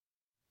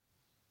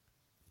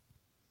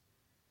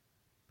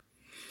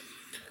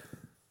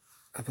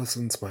Ever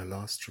since my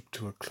last trip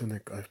to a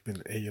clinic, I've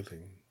been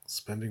ailing,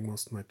 spending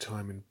most of my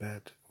time in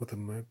bed with a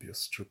Möbius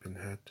strip in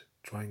head,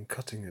 trying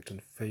cutting it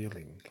and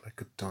failing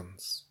like a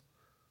dunce,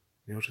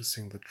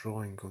 noticing the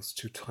drawing goes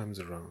 2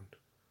 times around,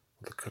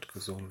 while the cut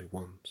goes only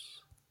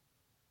once.